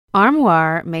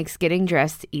Armoire makes getting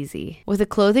dressed easy. With a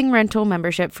clothing rental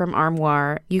membership from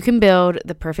Armoire, you can build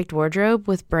the perfect wardrobe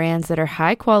with brands that are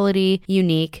high quality,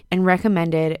 unique, and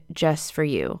recommended just for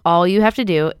you. All you have to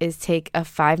do is take a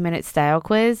 5-minute style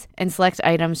quiz and select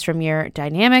items from your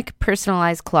dynamic,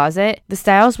 personalized closet. The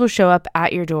styles will show up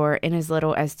at your door in as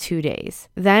little as 2 days.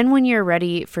 Then when you're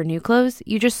ready for new clothes,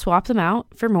 you just swap them out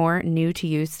for more new to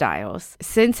you styles.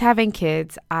 Since having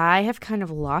kids, I have kind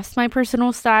of lost my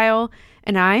personal style,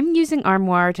 and I'm using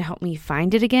Armoire to help me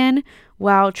find it again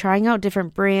while trying out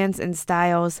different brands and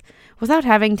styles without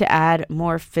having to add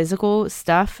more physical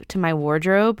stuff to my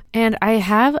wardrobe. And I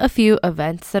have a few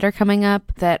events that are coming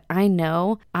up that I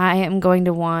know I am going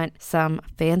to want some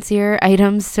fancier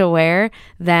items to wear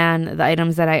than the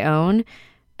items that I own.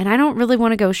 And I don't really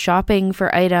want to go shopping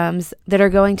for items that are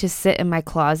going to sit in my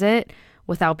closet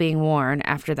without being worn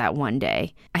after that one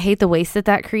day. I hate the waste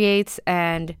that creates,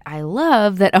 and I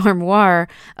love that Armoire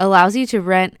allows you to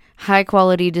rent high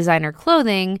quality designer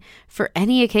clothing for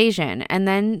any occasion and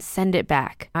then send it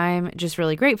back. I'm just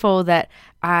really grateful that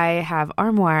I have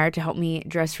Armoire to help me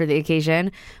dress for the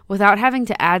occasion without having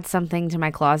to add something to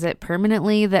my closet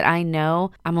permanently that I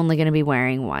know I'm only going to be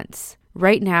wearing once.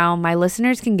 Right now, my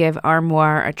listeners can give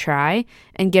Armoire a try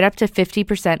and get up to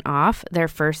 50% off their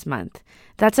first month.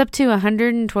 That's up to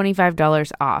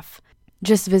 $125 off.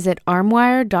 Just visit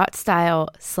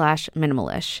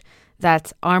armoire.style/minimalish.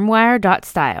 That's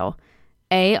armoire.style,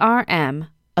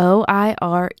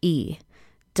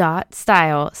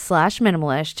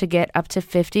 ARMOIRE.style/minimalish to get up to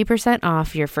 50%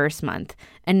 off your first month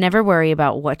and never worry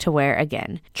about what to wear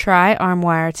again. Try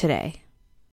Armoire today.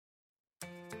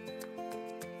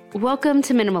 Welcome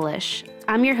to Minimalish.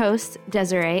 I'm your host,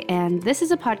 Desiree, and this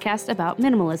is a podcast about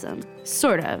minimalism.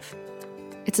 Sort of.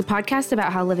 It's a podcast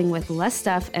about how living with less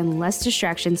stuff and less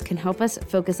distractions can help us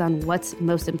focus on what's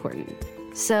most important.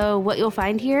 So what you'll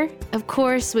find here? Of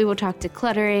course, we will talk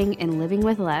decluttering and living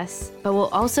with less, but we'll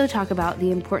also talk about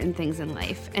the important things in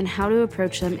life and how to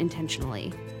approach them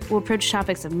intentionally. We'll approach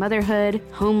topics of motherhood,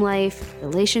 home life,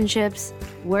 relationships,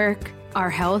 work,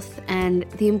 our health, and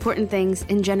the important things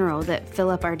in general that fill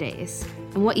up our days.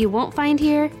 And what you won't find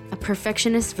here, a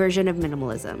perfectionist version of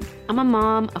minimalism. I'm a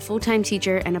mom, a full-time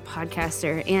teacher, and a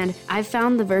podcaster, and I've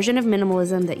found the version of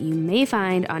minimalism that you may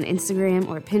find on Instagram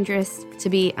or Pinterest to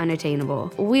be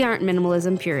unattainable. We aren't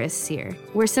minimalism purists here.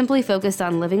 We're simply focused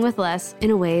on living with less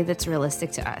in a way that's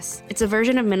realistic to us. It's a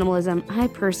version of minimalism I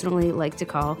personally like to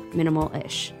call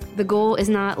minimal-ish. The goal is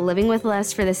not living with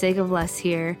less for the sake of less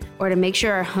here, or to make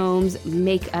sure our homes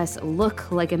make us look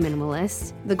like a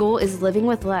minimalist. The goal is living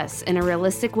with less in a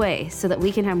realistic way so that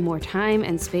we can have more time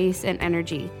and space and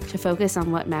energy to focus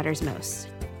on what matters most.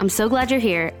 I'm so glad you're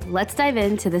here. Let's dive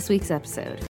into this week's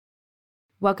episode.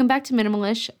 Welcome back to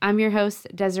Minimalish. I'm your host,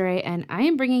 Desiree, and I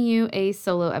am bringing you a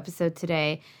solo episode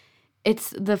today.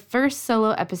 It's the first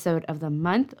solo episode of the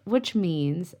month, which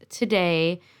means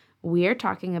today we are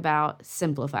talking about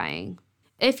simplifying.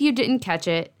 If you didn't catch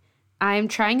it, I'm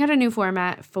trying out a new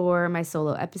format for my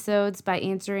solo episodes by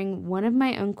answering one of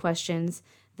my own questions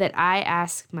that I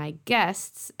ask my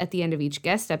guests at the end of each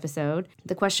guest episode.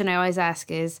 The question I always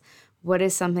ask is, what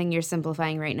is something you're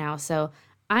simplifying right now? So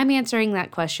I'm answering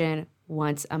that question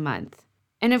once a month.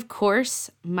 And of course,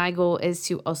 my goal is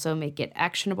to also make it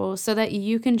actionable so that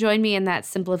you can join me in that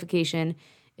simplification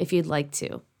if you'd like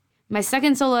to. My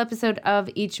second solo episode of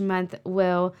each month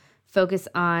will focus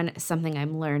on something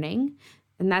I'm learning.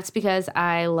 And that's because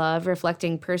I love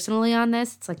reflecting personally on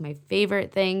this. It's like my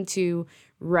favorite thing to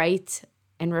write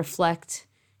and reflect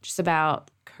just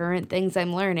about current things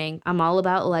I'm learning. I'm all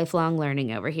about lifelong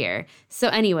learning over here. So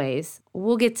anyways,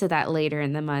 we'll get to that later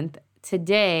in the month.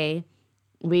 Today,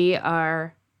 we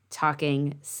are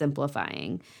talking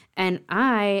simplifying. And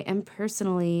I am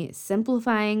personally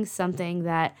simplifying something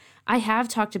that I have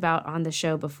talked about on the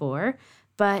show before,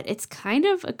 but it's kind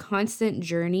of a constant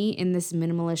journey in this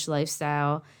minimalist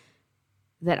lifestyle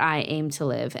that I aim to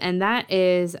live, and that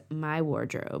is my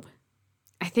wardrobe.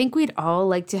 I think we'd all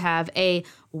like to have a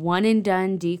one and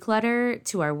done declutter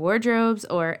to our wardrobes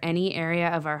or any area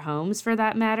of our homes for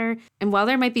that matter. And while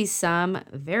there might be some,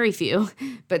 very few,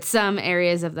 but some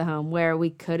areas of the home where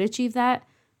we could achieve that,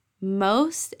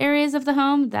 most areas of the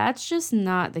home, that's just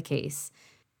not the case.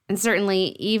 And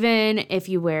certainly, even if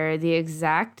you wear the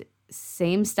exact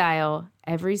same style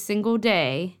every single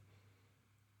day,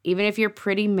 even if you're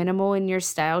pretty minimal in your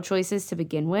style choices to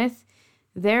begin with,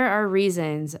 there are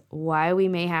reasons why we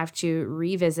may have to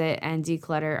revisit and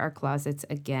declutter our closets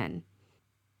again.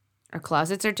 Our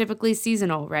closets are typically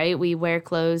seasonal, right? We wear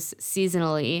clothes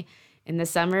seasonally. In the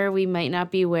summer, we might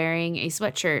not be wearing a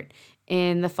sweatshirt.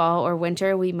 In the fall or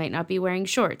winter, we might not be wearing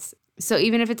shorts. So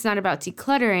even if it's not about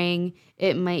decluttering,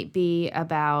 it might be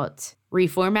about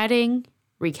reformatting,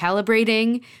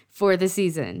 recalibrating for the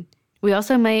season. We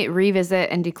also might revisit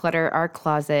and declutter our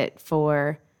closet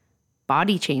for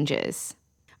body changes.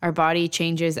 Our body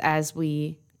changes as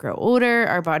we grow older.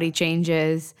 Our body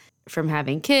changes from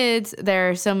having kids. There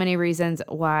are so many reasons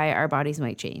why our bodies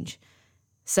might change.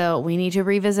 So we need to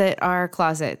revisit our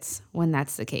closets when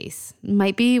that's the case.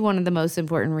 Might be one of the most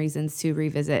important reasons to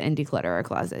revisit and declutter our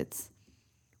closets.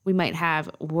 We might have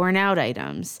worn out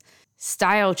items,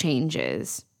 style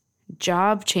changes,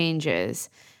 job changes,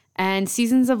 and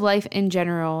seasons of life in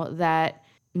general that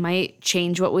might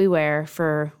change what we wear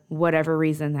for whatever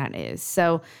reason that is.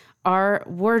 So our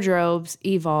wardrobes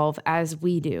evolve as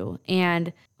we do.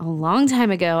 And a long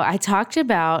time ago, I talked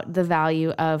about the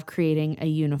value of creating a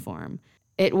uniform.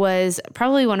 It was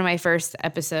probably one of my first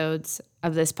episodes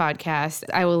of this podcast.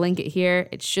 I will link it here.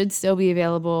 It should still be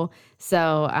available,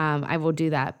 so I will do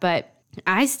that. But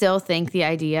I still think the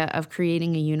idea of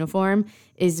creating a uniform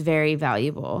is very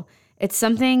valuable. It's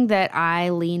something that I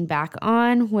lean back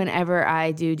on whenever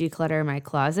I do declutter my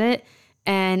closet,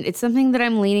 and it's something that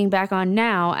I'm leaning back on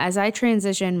now as I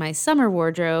transition my summer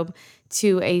wardrobe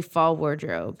to a fall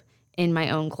wardrobe in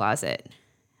my own closet.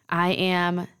 I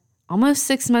am almost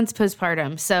 6 months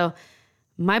postpartum, so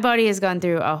my body has gone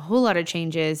through a whole lot of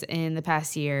changes in the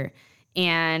past year,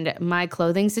 and my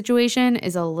clothing situation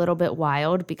is a little bit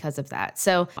wild because of that.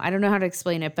 So I don't know how to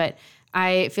explain it, but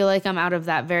I feel like I'm out of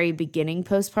that very beginning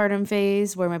postpartum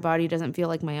phase where my body doesn't feel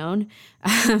like my own.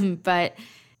 But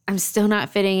I'm still not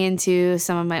fitting into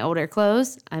some of my older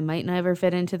clothes. I might never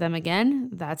fit into them again.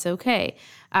 That's okay.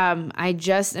 I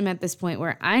just am at this point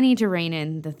where I need to rein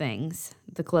in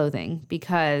the clothing,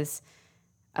 because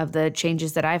of the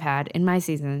changes that I've had in my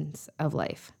seasons of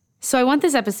life. So I want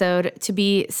this episode to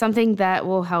be something that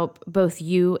will help both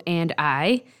you and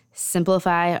I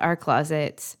simplify our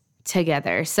closets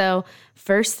together. So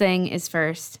first thing is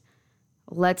first,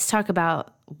 let's talk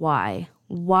about why.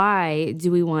 Why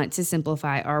do we want to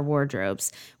simplify our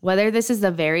wardrobes? Whether this is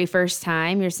the very first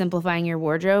time you're simplifying your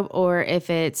wardrobe, or if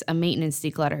it's a maintenance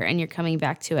declutter and you're coming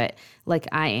back to it like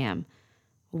I am.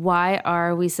 Why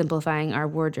are we simplifying our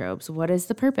wardrobes? What is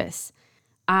the purpose?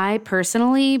 I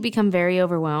personally become very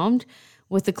overwhelmed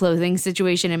with the clothing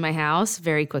situation in my house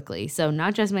very quickly. So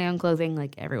not just my own clothing,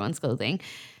 like everyone's clothing.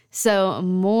 So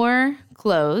more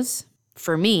clothes,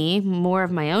 for me, more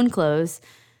of my own clothes,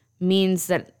 means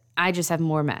that I just have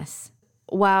more mess.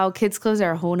 While kids' clothes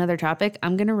are a whole nother topic,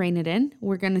 I'm going to rein it in.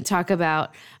 We're going to talk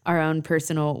about our own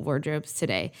personal wardrobes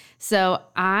today. So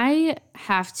I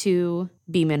have to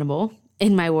be minimal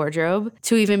in my wardrobe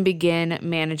to even begin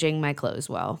managing my clothes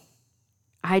well.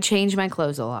 I change my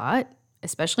clothes a lot,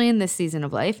 especially in this season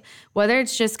of life, whether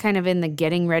it's just kind of in the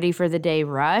getting ready for the day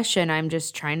rush and I'm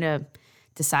just trying to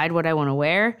decide what I want to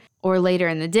wear, or later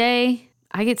in the day,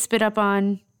 I get spit up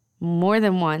on more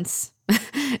than once.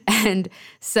 And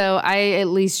so I at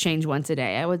least change once a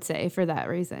day, I would say, for that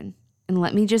reason. And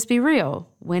let me just be real.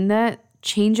 When that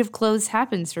change of clothes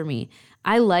happens for me,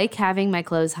 I like having my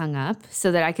clothes hung up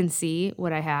so that I can see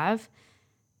what I have.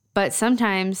 But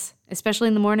sometimes, especially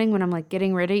in the morning when I'm like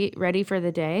getting ready for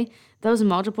the day, those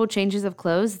multiple changes of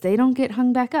clothes, they don't get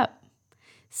hung back up.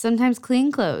 Sometimes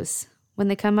clean clothes, when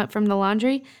they come up from the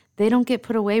laundry, they don't get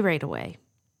put away right away.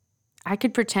 I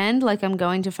could pretend like I'm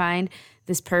going to find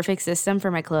this perfect system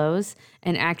for my clothes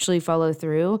and actually follow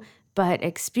through, but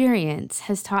experience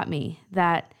has taught me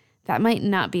that that might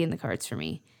not be in the cards for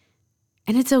me.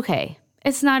 And it's okay.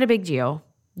 It's not a big deal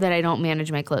that I don't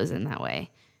manage my clothes in that way.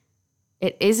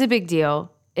 It is a big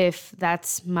deal if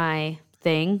that's my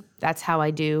thing. That's how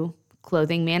I do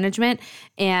clothing management,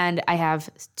 and I have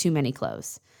too many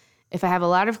clothes. If I have a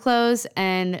lot of clothes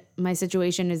and my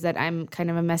situation is that I'm kind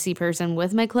of a messy person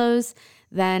with my clothes,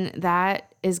 then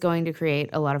that is going to create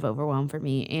a lot of overwhelm for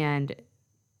me. And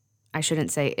I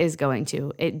shouldn't say is going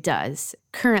to, it does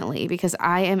currently, because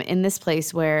I am in this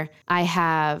place where I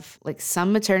have like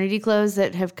some maternity clothes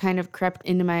that have kind of crept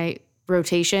into my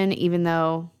rotation, even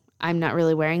though I'm not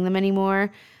really wearing them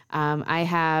anymore. I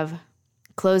have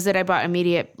clothes that I bought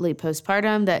immediately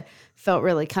postpartum that felt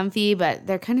really comfy, but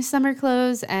they're kind of summer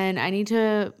clothes and I need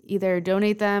to either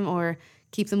donate them or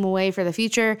keep them away for the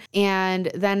future.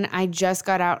 And then I just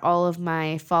got out all of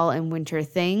my fall and winter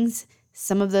things.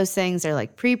 Some of those things are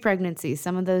like pre-pregnancy.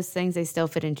 Some of those things I still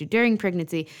fit into during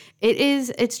pregnancy.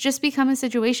 It's just become a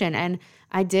situation. And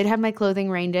I did have my clothing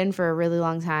reined in for a really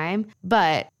long time,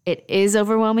 but it is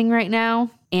overwhelming right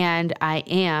now. And I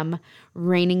am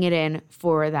reining it in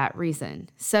for that reason.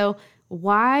 So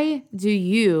why do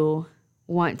you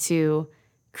want to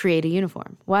create a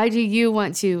uniform? Why do you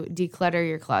want to declutter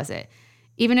your closet?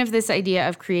 Even if this idea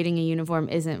of creating a uniform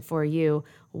isn't for you,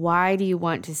 why do you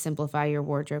want to simplify your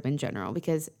wardrobe in general?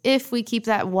 Because if we keep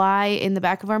that why in the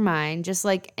back of our mind, just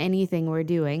like anything we're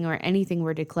doing or anything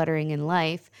we're decluttering in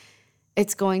life,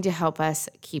 it's going to help us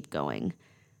keep going.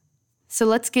 So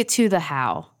let's get to the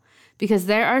how, because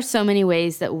there are so many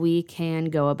ways that we can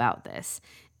go about this.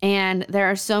 And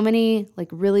there are so many like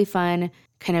really fun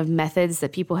kind of methods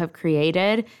that people have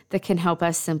created that can help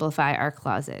us simplify our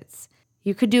closets.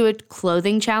 You could do a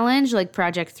clothing challenge like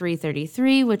Project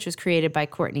 333, which was created by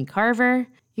Courtney Carver.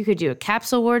 You could do a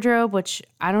capsule wardrobe, which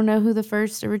I don't know who the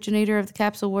first originator of the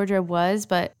capsule wardrobe was,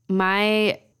 but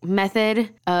my method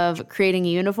of creating a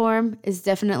uniform is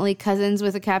definitely cousins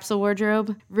with a capsule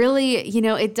wardrobe. Really,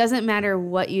 it doesn't matter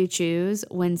what you choose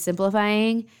when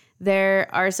simplifying. There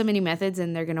are so many methods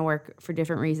and they're going to work for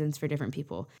different reasons for different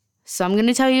people. So I'm going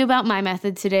to tell you about my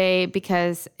method today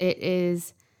because it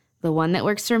is the one that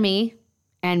works for me.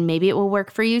 And maybe it will work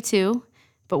for you too,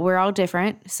 but we're all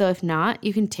different. So if not,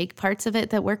 you can take parts of it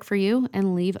that work for you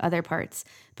and leave other parts.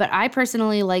 But I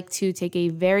personally like to take a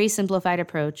very simplified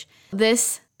approach.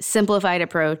 This simplified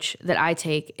approach that I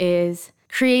take is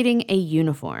creating a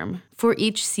uniform for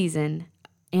each season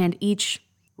and each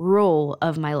role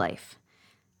of my life.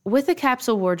 With a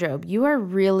capsule wardrobe, you are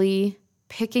really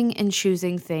picking and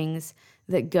choosing things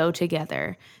that go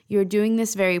together. You're doing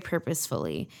this very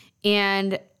purposefully.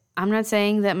 And I'm not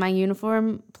saying that my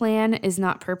uniform plan is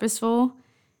not purposeful.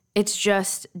 It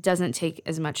just doesn't take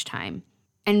as much time.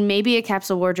 And maybe a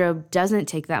capsule wardrobe doesn't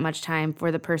take that much time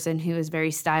for the person who is very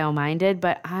style-minded,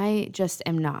 but I just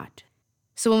am not.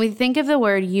 So when we think of the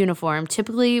word uniform,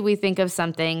 typically we think of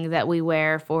something that we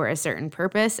wear for a certain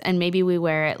purpose, and maybe we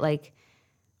wear it like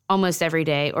almost every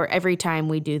day or every time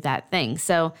we do that thing.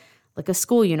 So like a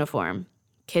school uniform.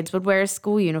 Kids would wear a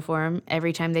school uniform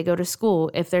every time they go to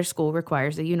school if their school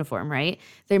requires a uniform, right?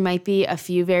 There might be a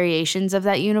few variations of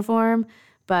that uniform,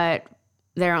 but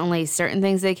there are only certain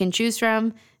things they can choose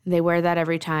from. They wear that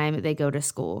every time they go to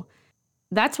school.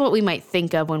 That's what we might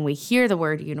think of when we hear the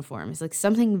word uniform. It's like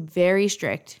something very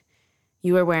strict.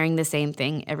 You are wearing the same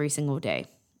thing every single day.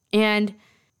 And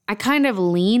I kind of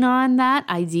lean on that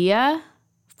idea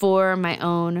for my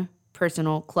own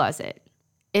personal closet.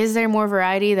 Is there more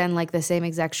variety than like the same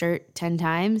exact shirt 10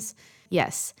 times?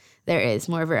 Yes, there is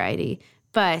more variety.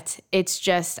 But it's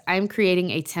just I'm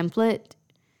creating a template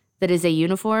that is a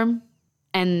uniform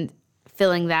and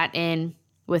filling that in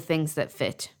with things that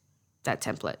fit that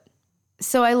template.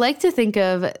 So I like to think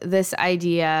of this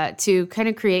idea to kind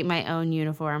of create my own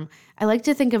uniform. I like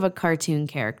to think of a cartoon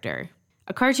character.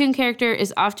 A cartoon character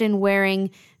is often wearing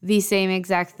the same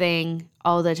exact thing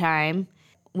all the time.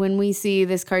 When we see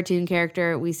this cartoon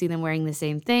character, we see them wearing the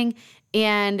same thing,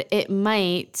 and it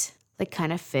might like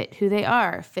kind of fit who they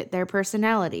are, fit their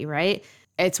personality, right?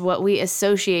 It's what we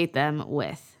associate them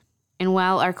with. And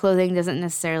while our clothing doesn't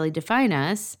necessarily define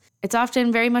us, it's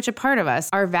often very much a part of us,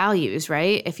 our values,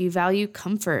 right? If you value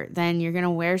comfort, then you're going to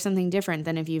wear something different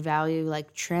than if you value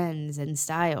like trends and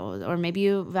styles, or maybe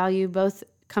you value both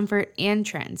comfort and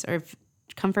trends or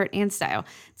comfort and style.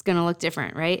 It's going to look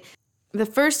different, right? The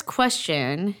first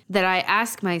question that I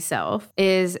ask myself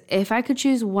is, if I could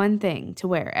choose one thing to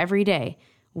wear every day,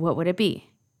 what would it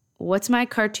be? What's my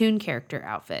cartoon character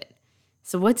outfit?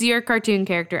 So what's your cartoon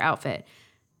character outfit?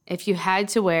 If you had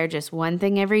to wear just one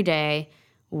thing every day,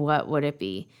 what would it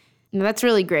be? Now, that's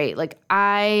really great. Like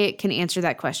I can answer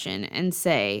that question and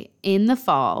say in the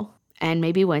fall and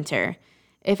maybe winter,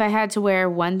 if I had to wear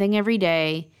one thing every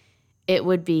day, it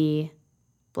would be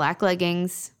black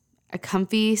leggings, a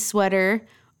comfy sweater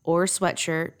or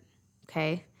sweatshirt,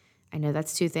 okay? I know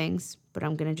that's two things, but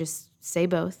I'm going to just say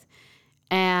both.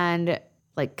 And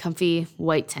like comfy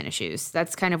white tennis shoes.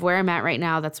 That's kind of where I'm at right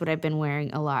now. That's what I've been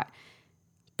wearing a lot.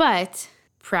 But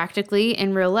practically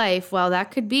in real life, while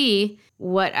that could be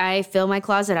what I fill my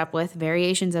closet up with,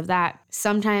 variations of that,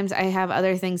 sometimes I have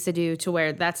other things to do to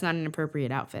where that's not an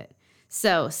appropriate outfit.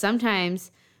 So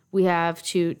sometimes we have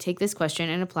to take this question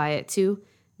and apply it to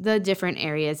the different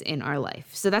areas in our life.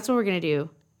 So that's what we're going to do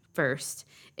first,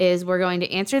 is we're going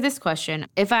to answer this question.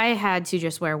 If I had to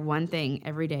just wear one thing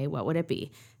every day, what would it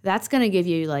be? That's going to give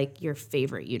you like your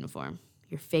favorite uniform,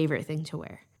 your favorite thing to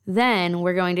wear. Then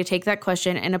we're going to take that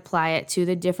question and apply it to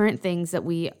the different things that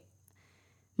we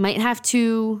might have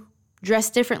to dress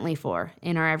differently for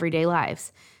in our everyday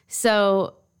lives.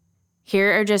 So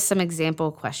here are just some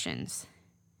example questions.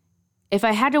 If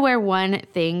I had to wear one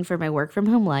thing for my work from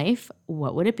home life,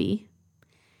 what would it be?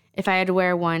 If I had to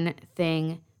wear one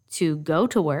thing to go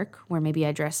to work, where maybe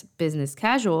I dress business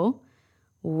casual,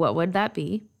 what would that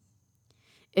be?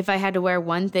 If I had to wear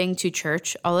one thing to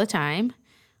church all the time,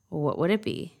 what would it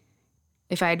be?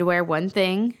 If I had to wear one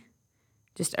thing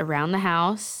just around the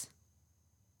house,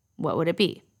 what would it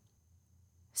be?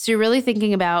 So you're really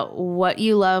thinking about what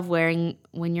you love wearing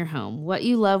when you're home, what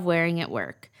you love wearing at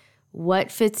work,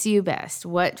 what fits you best,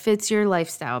 what fits your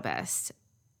lifestyle best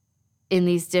in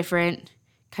these different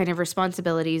kind of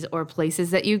responsibilities or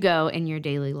places that you go in your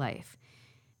daily life.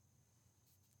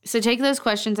 So take those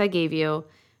questions I gave you,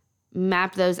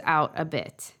 map those out a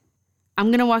bit. I'm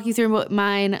going to walk you through what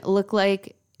mine look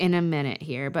like in a minute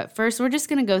here, but first we're just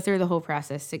going to go through the whole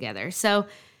process together. So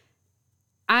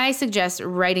I suggest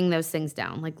writing those things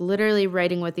down, like literally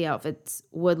writing what the outfits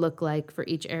would look like for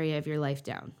each area of your life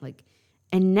down.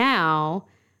 And now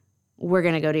we're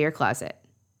going to go to your closet.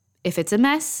 If it's a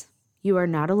mess, you are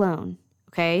not alone,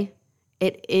 okay?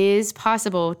 It is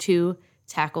possible to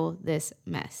tackle this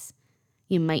mess.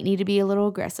 You might need to be a little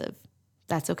aggressive.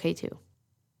 That's okay too.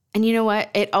 And you know what?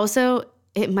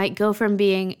 It might go from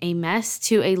being a mess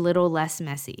to a little less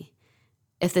messy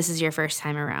if this is your first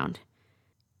time around.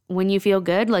 When you feel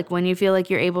good, like when you feel like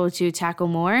you're able to tackle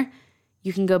more,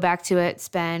 you can go back to it,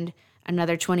 spend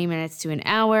another 20 minutes to an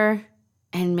hour,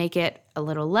 and make it a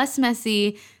little less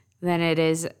messy than it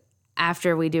is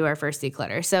after we do our first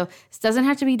declutter. So this doesn't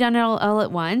have to be done all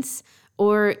at once,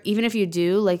 or even if you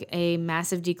do like a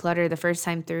massive declutter the first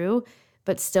time through,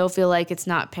 but still feel like it's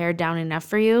not pared down enough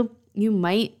for you, you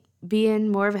might be in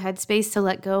more of a headspace to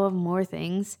let go of more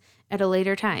things at a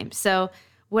later time. So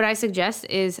what I suggest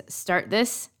is start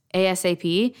this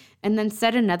ASAP and then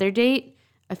set another date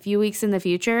a few weeks in the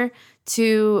future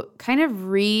to kind of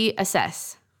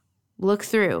reassess, look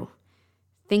through,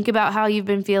 think about how you've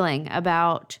been feeling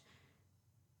about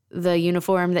the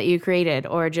uniform that you created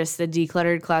or just the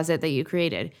decluttered closet that you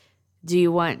created. Do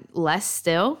you want less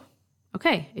still?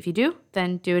 Okay, if you do,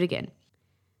 then do it again.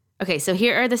 Okay, so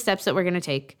here are the steps that we're going to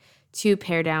take to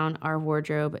pare down our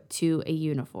wardrobe to a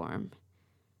uniform.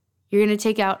 You're going to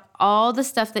take out all the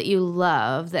stuff that you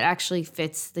love that actually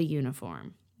fits the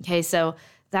uniform. Okay, so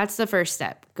that's the first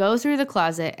step. Go through the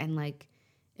closet and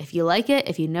if you like it,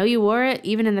 if you know you wore it,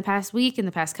 even in the past week, in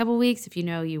the past couple weeks, if you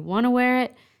know you want to wear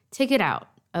it, take it out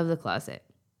of the closet.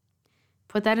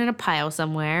 Put that in a pile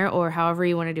somewhere or however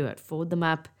you want to do it. Fold them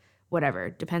up, whatever.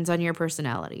 Depends on your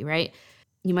personality, right?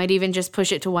 You might even just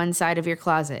push it to one side of your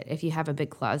closet if you have a big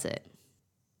closet.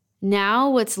 Now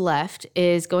what's left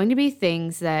is going to be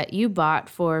things that you bought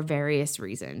for various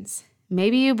reasons.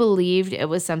 Maybe you believed it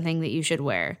was something that you should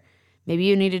wear. Maybe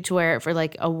you needed to wear it for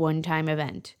a one-time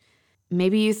event.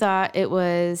 Maybe you thought it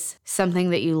was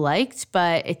something that you liked,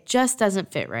 but it just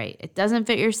doesn't fit right. It doesn't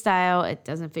fit your style. It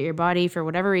doesn't fit your body. For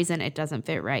whatever reason, it doesn't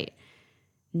fit right.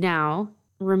 Now,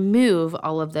 remove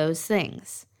all of those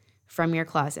things from your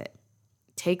closet.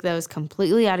 Take those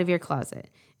completely out of your closet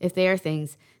if they are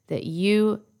things that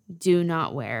you do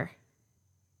not wear.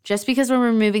 Just because we're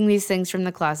removing these things from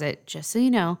the closet, just so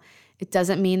you know, it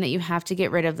doesn't mean that you have to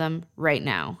get rid of them right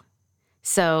now.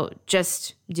 So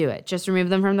just do it. Just remove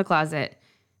them from the closet.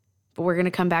 But we're going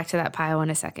to come back to that pile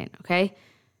in a second, okay?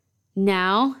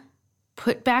 Now,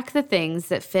 put back the things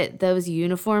that fit those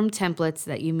uniform templates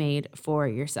that you made for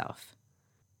yourself.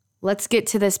 Let's get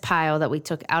to this pile that we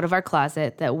took out of our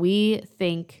closet that we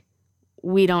think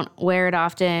we don't wear it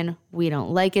often, we don't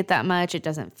like it that much, it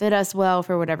doesn't fit us well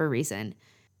for whatever reason.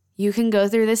 You can go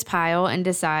through this pile and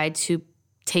decide to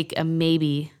take a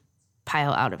maybe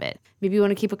pile out of it. Maybe you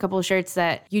want to keep a couple of shirts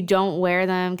that you don't wear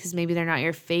them because maybe they're not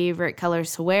your favorite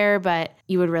colors to wear, but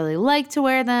you would really like to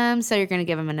wear them, so you're going to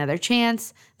give them another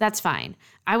chance. That's fine.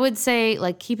 I would say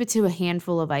keep it to a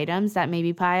handful of items, that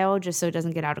maybe pile, just so it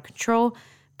doesn't get out of control.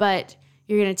 But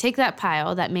you're going to take that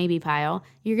pile, that maybe pile,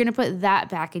 you're going to put that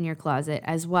back in your closet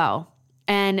as well.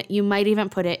 And you might even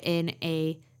put it in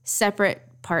a separate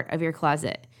part of your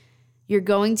closet. You're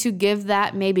going to give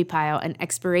that maybe pile an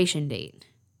expiration date.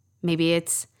 Maybe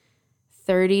it's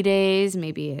 30 days,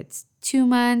 maybe it's 2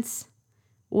 months,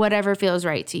 whatever feels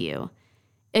right to you.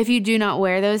 If you do not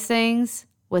wear those things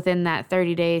within that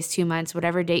 30 days, 2 months,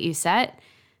 whatever date you set,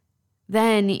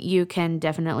 then you can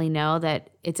definitely know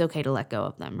that it's okay to let go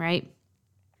of them, right?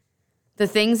 The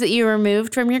things that you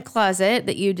removed from your closet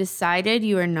that you decided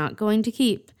you are not going to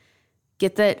keep,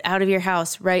 get that out of your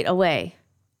house right away.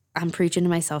 I'm preaching to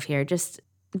myself here. Just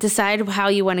decide how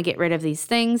you want to get rid of these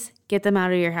things. Get them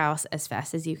out of your house as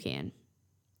fast as you can.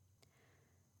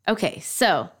 Okay,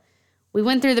 so we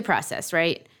went through the process,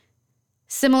 right?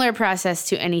 Similar process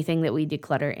to anything that we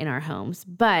declutter in our homes.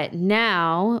 But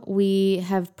now we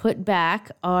have put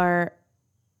back our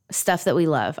stuff that we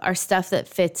love, our stuff that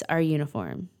fits our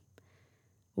uniform.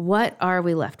 What are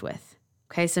we left with?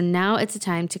 Okay, so now it's a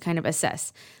time to kind of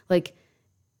assess, like,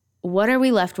 what are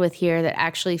we left with here that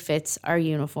actually fits our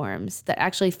uniforms, that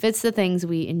actually fits the things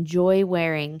we enjoy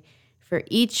wearing for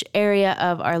each area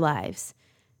of our lives?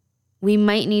 We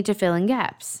might need to fill in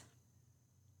gaps,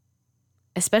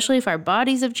 especially if our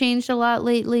bodies have changed a lot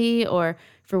lately, or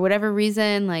for whatever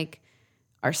reason, like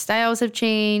our styles have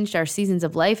changed, our seasons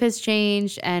of life has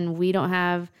changed, and we don't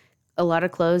have a lot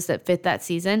of clothes that fit that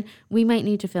season. We might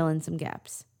need to fill in some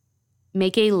gaps.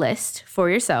 Make a list for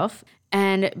yourself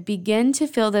and begin to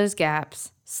fill those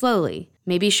gaps slowly.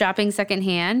 Maybe shopping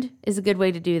secondhand is a good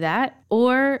way to do that,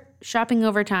 or shopping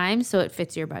over time so it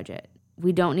fits your budget.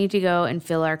 We don't need to go and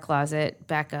fill our closet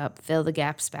back up, fill the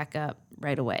gaps back up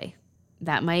right away.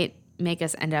 That might make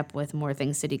us end up with more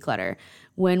things to declutter.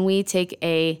 When we take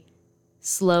a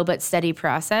slow but steady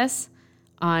process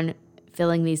on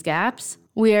filling these gaps,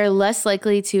 we are less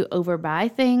likely to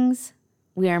overbuy things.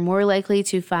 We are more likely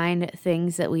to find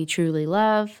things that we truly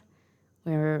love.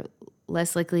 We're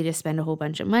less likely to spend a whole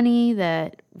bunch of money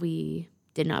that we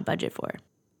did not budget for.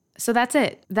 So that's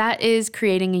it. That is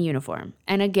creating a uniform.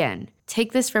 And again,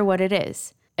 take this for what it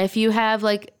is. If you have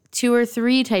like 2 or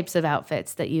 3 types of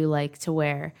outfits that you like to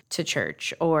wear to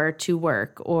church or to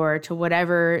work or to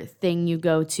whatever thing you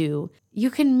go to, you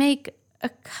can make a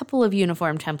couple of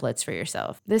uniform templates for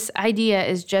yourself. This idea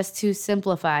is just to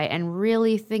simplify and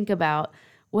really think about,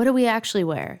 what do we actually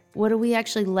wear? What do we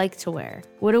actually like to wear?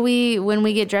 What do we, when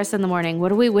we get dressed in the morning, what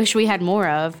do we wish we had more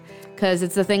of? Because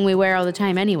it's the thing we wear all the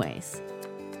time anyways.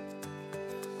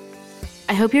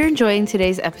 I hope you're enjoying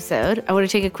today's episode. I want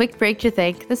to take a quick break to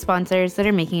thank the sponsors that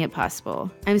are making it possible.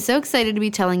 I'm so excited to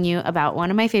be telling you about one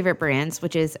of my favorite brands,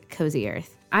 which is Cozy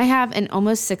Earth. I have an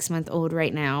almost 6-month-old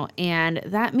right now, and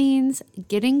that means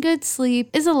getting good sleep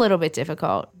is a little bit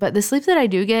difficult. But the sleep that I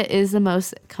do get is the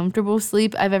most comfortable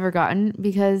sleep I've ever gotten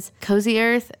because Cozy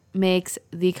Earth makes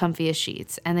the comfiest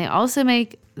sheets, and they also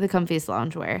make the comfiest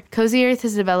loungewear. Cozy Earth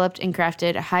has developed and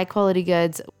crafted high-quality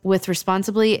goods with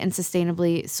responsibly and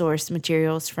sustainably sourced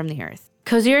materials from the earth.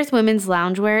 Cozy Earth women's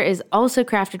loungewear is also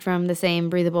crafted from the same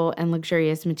breathable and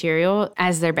luxurious material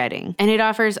as their bedding, and it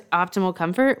offers optimal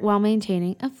comfort while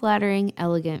maintaining a flattering,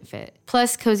 elegant fit.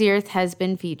 Plus, Cozy Earth has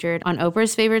been featured on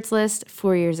Oprah's favorites list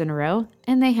 4 years in a row,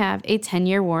 and they have a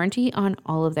 10-year warranty on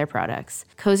all of their products.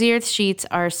 Cozy Earth sheets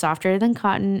are softer than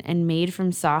cotton and made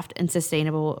from soft and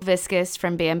sustainable viscose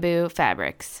from bamboo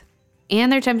fabrics. And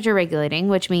they're temperature regulating,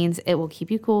 which means it will keep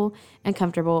you cool and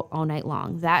comfortable all night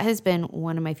long. That has been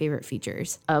one of my favorite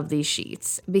features of these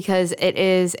sheets because it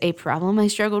is a problem I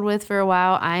struggled with for a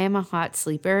while. I am a hot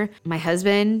sleeper, my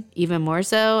husband even more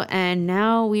so, and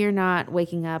now we are not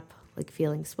waking up like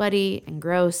feeling sweaty and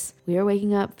gross. We are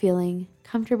waking up feeling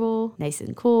comfortable, nice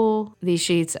and cool. These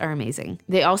sheets are amazing.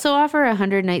 They also offer a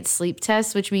 100-night sleep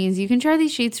test, which means you can try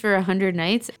these sheets for 100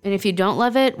 nights. And if you don't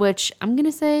love it, which I'm going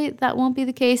to say that won't be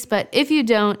the case, but if you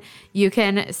don't, you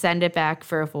can send it back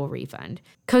for a full refund.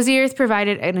 Cozy Earth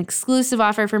provided an exclusive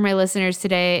offer for my listeners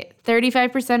today,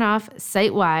 35% off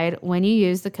site-wide when you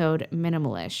use the code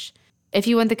MINIMALISH. If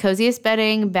you want the coziest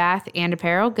bedding, bath, and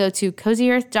apparel, go to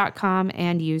cozyearth.com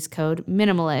and use code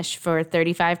MINIMALISH for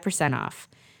 35% off.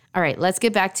 All right, let's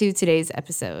get back to today's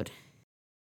episode.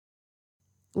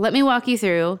 Let me walk you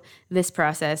through this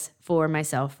process for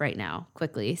myself right now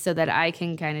quickly so that I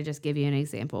can kind of just give you an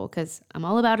example because I'm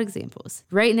all about examples.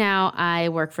 Right now, I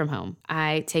work from home.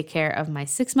 I take care of my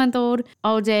 6-month-old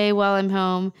all day while I'm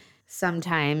home.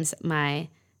 Sometimes my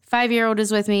 5-year-old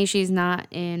is with me. She's not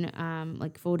in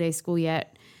like full-day school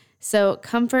yet. So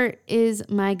comfort is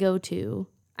my go-to.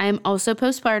 I am also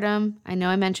postpartum. I know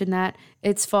I mentioned that.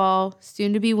 It's fall,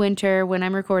 soon to be winter when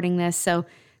I'm recording this. So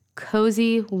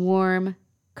cozy, warm,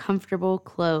 comfortable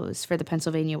clothes for the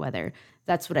Pennsylvania weather.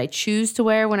 That's what I choose to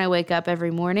wear when I wake up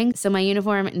every morning. So my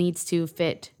uniform needs to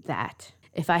fit that.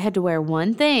 If I had to wear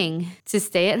one thing to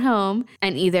stay at home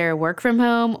and either work from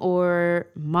home or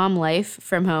mom life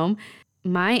from home,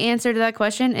 my answer to that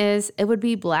question is it would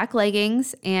be black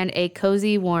leggings and a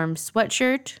cozy, warm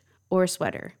sweatshirt or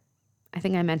sweater. I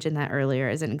think I mentioned that earlier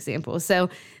as an example. So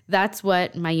that's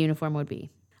what my uniform would be.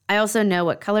 I also know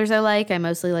what colors I like. I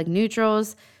mostly like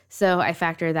neutrals, so I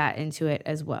factor that into it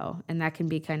as well. And that can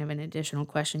be kind of an additional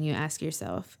question you ask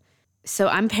yourself. So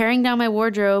I'm paring down my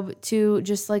wardrobe to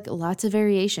just like lots of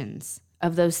variations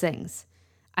of those things.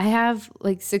 I have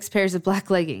like 6 pairs of black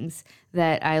leggings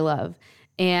that I love.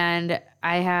 And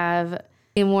I have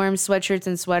warm sweatshirts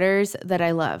and sweaters that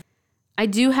I love. I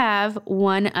do have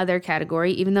one other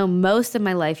category, even though most of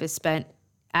my life is spent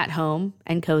at home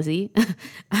and cozy.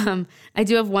 I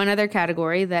do have one other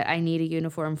category that I need a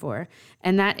uniform for,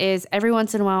 and that is every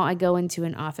once in a while I go into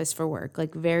an office for work,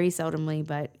 like very seldomly,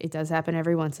 but it does happen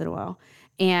every once in a while.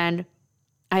 And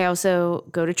I also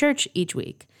go to church each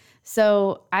week.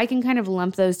 So I can kind of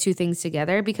lump those two things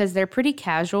together because they're pretty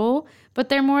casual, but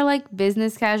they're more like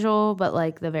business casual, but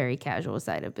like the very casual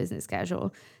side of business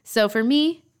casual. So for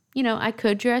me, I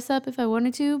could dress up if I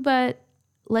wanted to, but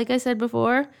like I said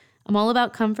before, I'm all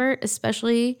about comfort,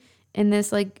 especially in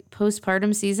this like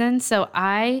postpartum season. So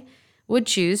I would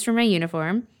choose for my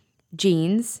uniform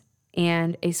jeans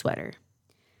and a sweater.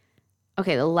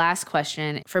 Okay, the last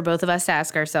question for both of us to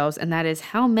ask ourselves, and that is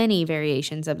how many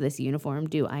variations of this uniform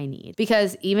do I need?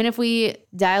 Because even if we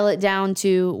dial it down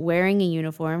to wearing a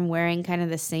uniform, wearing kind of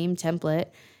the same template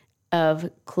of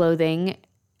clothing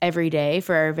every day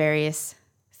for our various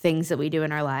things that we do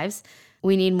in our lives,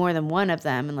 we need more than one of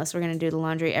them unless we're going to do the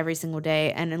laundry every single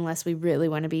day and unless we really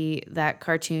want to be that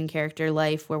cartoon character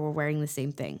life where we're wearing the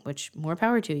same thing, which more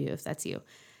power to you if that's you.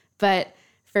 But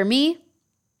for me,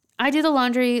 I do the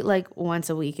laundry like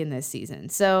once a week in this season.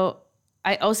 So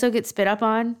I also get spit up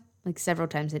on like several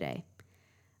times a day.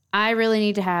 I really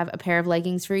need to have a pair of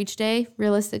leggings for each day,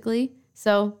 realistically.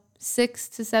 So 6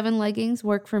 to 7 leggings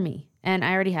work for me, and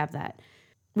I already have that.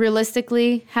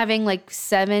 Realistically, having like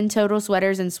 7 total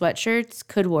sweaters and sweatshirts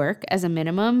could work as a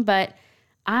minimum, but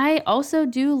I also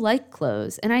do like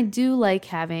clothes, and I do like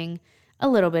having a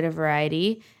little bit of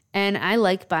variety. And I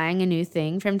like buying a new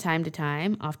thing from time to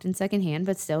time, often secondhand,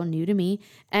 but still new to me.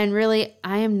 And really,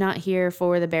 I am not here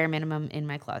for the bare minimum in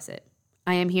my closet.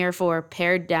 I am here for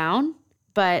pared down,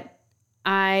 but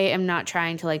I am not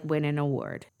trying to like win an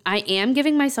award. I am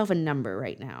giving myself a number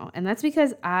right now. And that's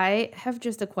because I have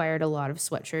just acquired a lot of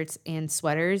sweatshirts and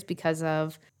sweaters because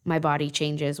of my body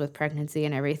changes with pregnancy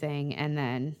and everything. And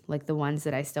then like the ones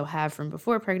that I still have from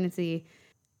before pregnancy.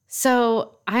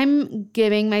 So I'm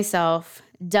giving myself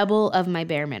double of my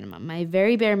bare minimum. My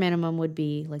very bare minimum would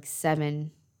be like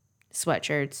 7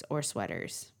 sweatshirts or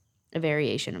sweaters, a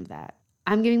variation of that.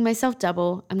 I'm giving myself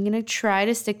double. I'm going to try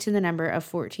to stick to the number of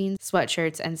 14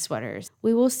 sweatshirts and sweaters.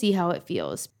 We will see how it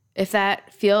feels. If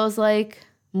that feels like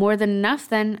more than enough,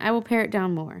 then I will pare it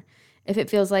down more. If it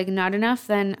feels like not enough,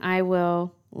 then I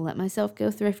will let myself go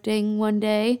thrifting one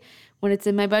day when it's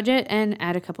in my budget and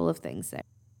add a couple of things there.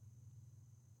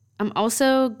 I'm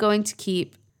also going to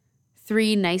keep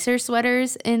 3 nicer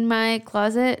sweaters in my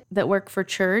closet that work for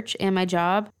church and my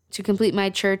job. To complete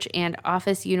my church and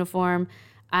office uniform,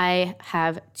 I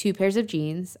have 2 pairs of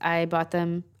jeans. I bought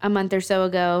them a month or so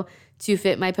ago to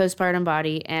fit my postpartum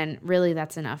body, and really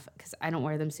that's enough because I don't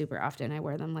wear them super often. I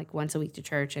wear them like once a week to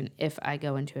church and if I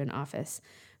go into an office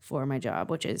for my job,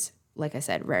 which is, like I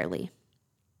said, rarely.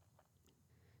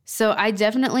 So I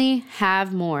definitely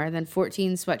have more than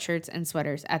 14 sweatshirts and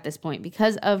sweaters at this point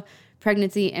because of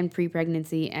pregnancy and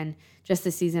pre-pregnancy and just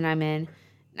the season I'm in.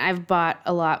 I've bought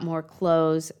a lot more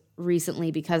clothes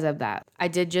recently because of that. I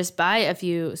did just buy a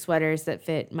few sweaters that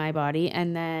fit my body,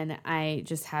 and then I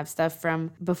just have stuff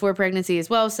from before pregnancy as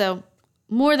well. So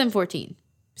more than 14.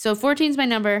 So 14 is my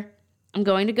number. I'm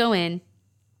going to go in.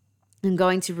 I'm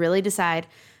going to really decide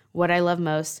what I love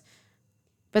most.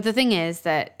 But the thing is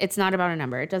that it's not about a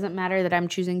number. It doesn't matter that I'm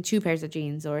choosing 2 pairs of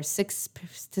jeans or 6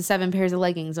 to 7 pairs of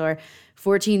leggings or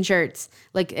 14 shirts.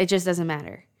 Like, it just doesn't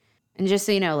matter. And just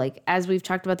so you know, like, as we've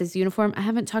talked about this uniform, I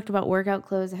haven't talked about workout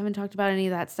clothes. I haven't talked about any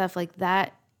of that stuff. Like,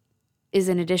 that is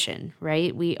an addition,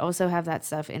 right? We also have that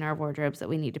stuff in our wardrobes that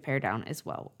we need to pare down as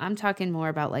well. I'm talking more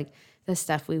about, like, the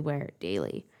stuff we wear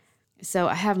daily. So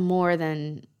I have more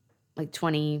than, like,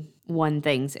 21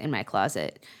 things in my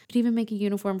closet. You could even make a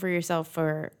uniform for yourself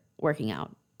for working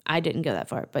out. I didn't go that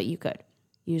far, but you could.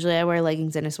 Usually I wear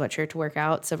leggings and a sweatshirt to work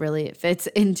out, so really it fits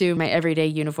into my everyday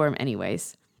uniform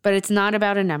anyways. But it's not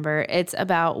about a number. It's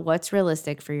about what's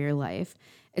realistic for your life.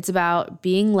 It's about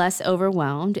being less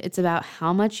overwhelmed. It's about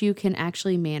how much you can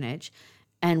actually manage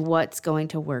and what's going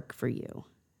to work for you.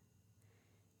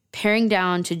 Paring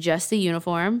down to just the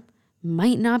uniform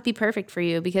might not be perfect for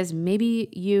you because maybe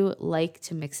you like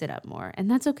to mix it up more,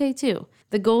 and that's okay too.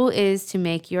 The goal is to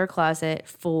make your closet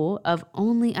full of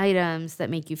only items that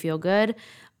make you feel good,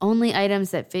 only items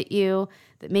that fit you,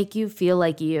 that make you feel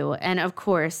like you, and of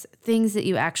course, things that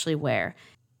you actually wear.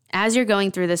 As you're going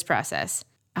through this process,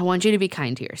 I want you to be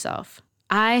kind to yourself.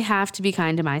 I have to be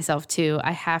kind to myself too.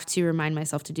 I have to remind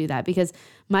myself to do that because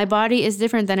my body is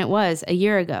different than it was a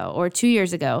year ago or 2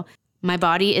 years ago. My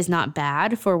body is not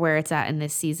bad for where it's at in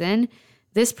this season.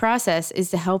 This process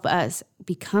is to help us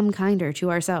become kinder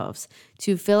to ourselves,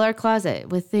 to fill our closet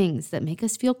with things that make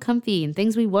us feel comfy and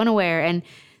things we want to wear and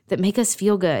that make us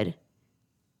feel good.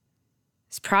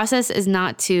 This process is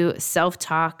not to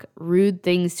self-talk rude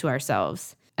things to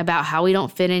ourselves about how we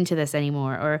don't fit into this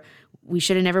anymore, or we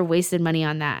should have never wasted money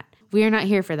on that. We are not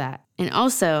here for that. And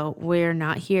also, we're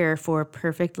not here for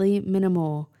perfectly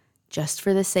minimal just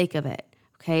for the sake of it.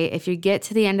 Okay, if you get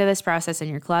to the end of this process and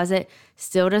your closet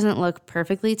still doesn't look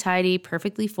perfectly tidy,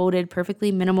 perfectly folded,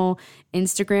 perfectly minimal,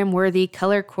 Instagram worthy,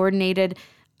 color coordinated,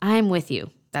 I'm with you.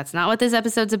 That's not what this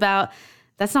episode's about.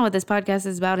 That's not what this podcast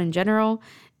is about in general.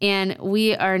 And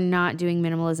we are not doing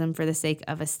minimalism for the sake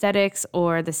of aesthetics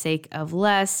or the sake of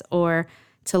less or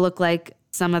to look like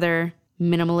some other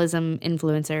minimalism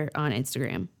influencer on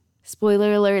Instagram.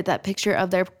 Spoiler alert, that picture of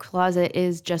their closet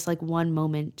is just like one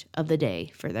moment of the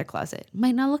day for their closet.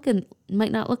 Might not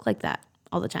look like that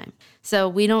all the time. So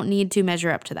we don't need to measure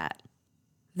up to that.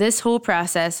 This whole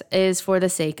process is for the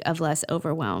sake of less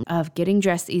overwhelm, of getting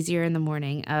dressed easier in the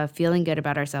morning, of feeling good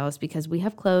about ourselves because we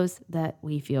have clothes that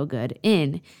we feel good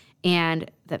in and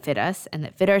that fit us and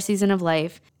that fit our season of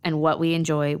life and what we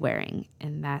enjoy wearing.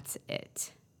 And that's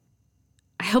it.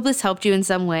 I hope this helped you in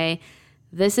some way.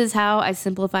 This is how I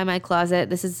simplify my closet.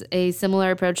 This is a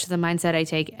similar approach to the mindset I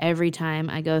take every time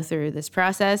I go through this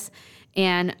process.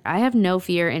 And I have no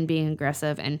fear in being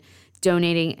aggressive and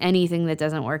donating anything that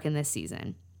doesn't work in this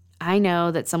season. I know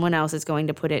that someone else is going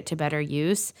to put it to better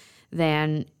use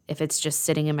than if it's just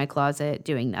sitting in my closet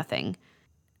doing nothing.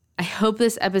 I hope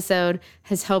this episode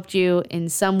has helped you in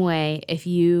some way if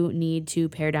you need to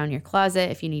pare down your closet,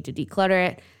 if you need to declutter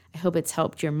it. I hope it's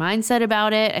helped your mindset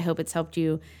about it. I hope it's helped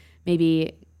you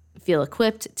maybe feel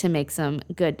equipped to make some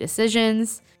good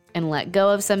decisions and let go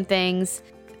of some things.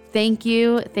 Thank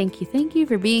you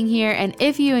for being here. And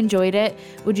if you enjoyed it,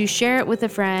 would you share it with a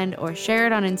friend or share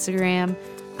it on Instagram?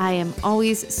 I am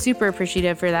always super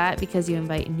appreciative for that because you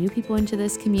invite new people into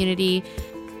this community.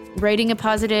 Writing a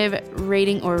positive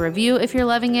rating or review if you're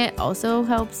loving it also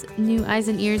helps new eyes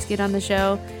and ears get on the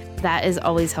show. That is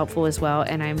always helpful as well.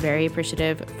 And I'm very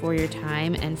appreciative for your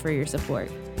time and for your support.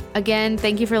 Again,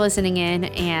 thank you for listening in,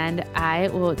 and I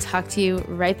will talk to you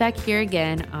right back here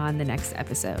again on the next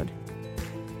episode.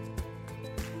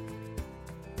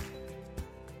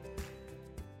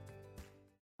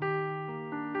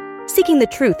 Seeking the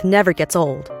truth never gets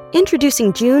old.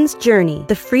 Introducing June's Journey,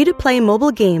 the free-to-play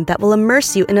mobile game that will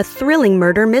immerse you in a thrilling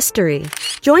murder mystery.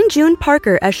 Join June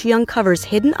Parker as she uncovers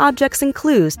hidden objects and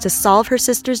clues to solve her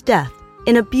sister's death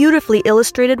in a beautifully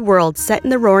illustrated world set in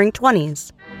the Roaring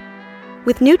 '20s.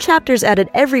 With new chapters added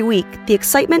every week, the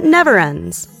excitement never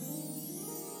ends.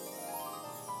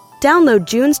 Download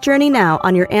June's Journey now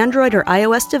on your Android or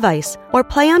iOS device or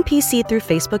play on PC through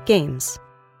Facebook Games.